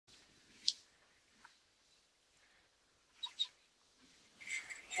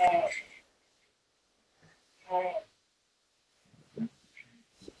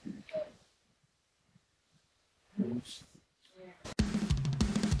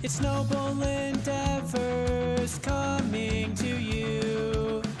It's noble endeavors coming to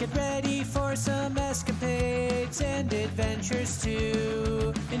you. Get ready for some escapades and adventures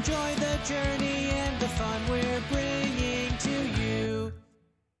too. Enjoy the journey and the fun we're bringing to you.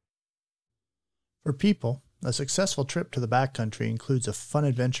 For people, a successful trip to the backcountry includes a fun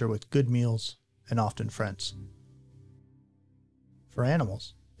adventure with good meals and often friends. For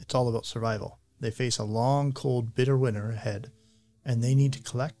animals, it's all about survival. They face a long, cold, bitter winter ahead, and they need to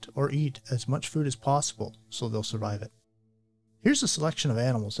collect or eat as much food as possible so they'll survive it. Here's a selection of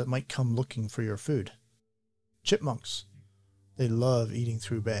animals that might come looking for your food. Chipmunks. They love eating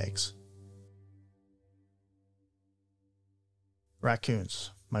through bags.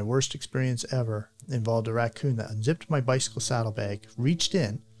 Raccoons. My worst experience ever involved a raccoon that unzipped my bicycle saddlebag, reached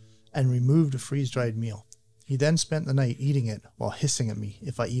in, and removed a freeze-dried meal. He then spent the night eating it while hissing at me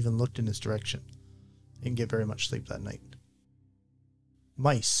if I even looked in his direction. Didn't get very much sleep that night.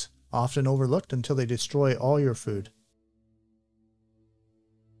 Mice, often overlooked until they destroy all your food.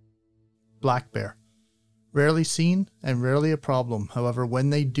 Black bear. Rarely seen and rarely a problem. However, when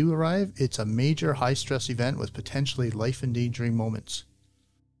they do arrive, it's a major high-stress event with potentially life-endangering moments.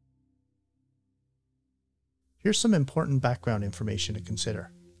 Here's some important background information to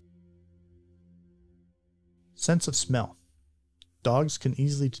consider. Sense of smell. Dogs can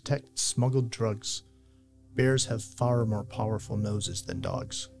easily detect smuggled drugs. Bears have far more powerful noses than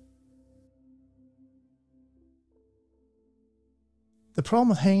dogs. The problem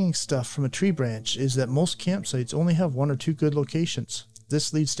with hanging stuff from a tree branch is that most campsites only have 1 or 2 good locations.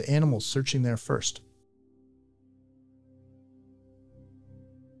 This leads to animals searching there first.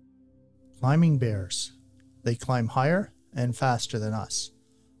 Climbing bears. They climb higher and faster than us.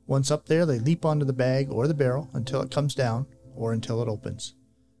 Once up there, they leap onto the bag or the barrel until it comes down or until it opens.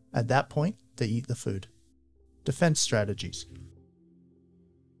 At that point, they eat the food. Defense strategies.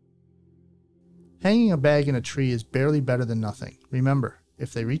 Hanging a bag in a tree is barely better than nothing. Remember,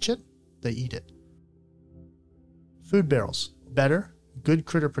 if they reach it, they eat it. Food barrels. Better, good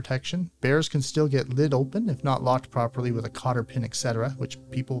critter protection. Bears can still get lid open if not locked properly with a cotter pin, etc., which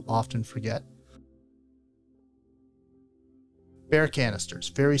people often forget. Bear canisters.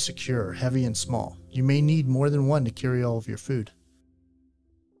 Very secure, heavy and small. You may need more than one to carry all of your food.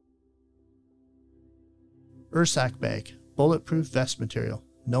 Ursack bag. Bulletproof vest material.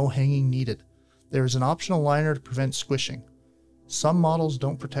 No hanging needed. There is an optional liner to prevent squishing. Some models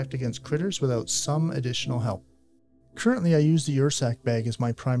don't protect against critters without some additional help. Currently I use the Ursack bag as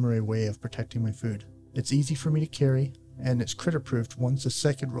my primary way of protecting my food. It's easy for me to carry, and it's critter-proofed once the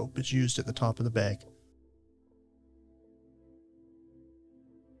second rope is used at the top of the bag.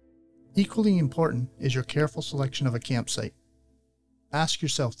 Equally important is your careful selection of a campsite. Ask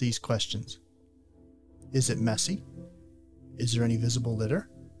yourself these questions. Is it messy? Is there any visible litter?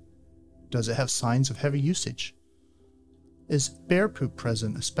 Does it have signs of heavy usage? Is bear poop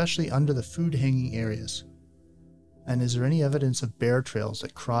present, especially under the food hanging areas? And is there any evidence of bear trails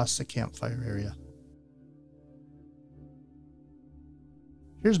that cross the campfire area?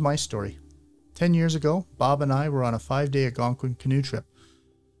 Here's my story. 10 years ago, Bob and I were on a 5-day Algonquin canoe trip.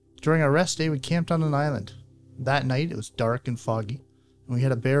 During our rest day, we camped on an island. That night, it was dark and foggy, and we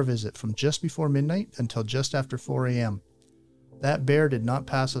had a bear visit from just before midnight until just after 4 a.m. That bear did not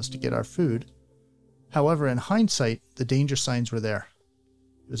pass us to get our food. However, in hindsight, the danger signs were there.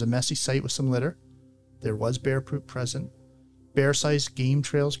 It was a messy site with some litter. There was bear poop present. Bear-sized game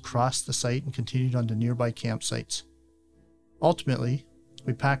trails crossed the site and continued on to nearby campsites. Ultimately,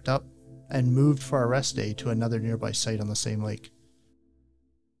 we packed up and moved for our rest day to another nearby site on the same lake.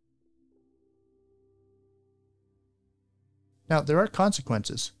 Now, there are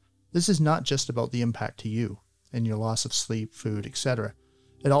consequences. This is not just about the impact to you and your loss of sleep, food, etc.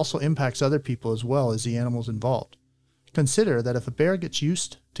 It also impacts other people as well as the animals involved. Consider that if a bear gets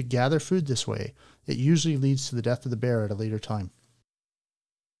used to gather food this way, it usually leads to the death of the bear at a later time.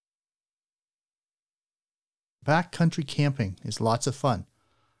 Backcountry camping is lots of fun.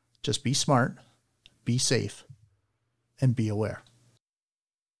 Just be smart, be safe, and be aware.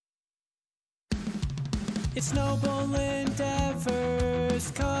 It's noble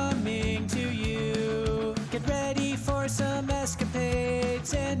endeavors coming to you. Get ready for some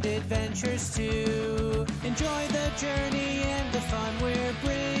escapades and adventures too. Enjoy the journey and the fun we're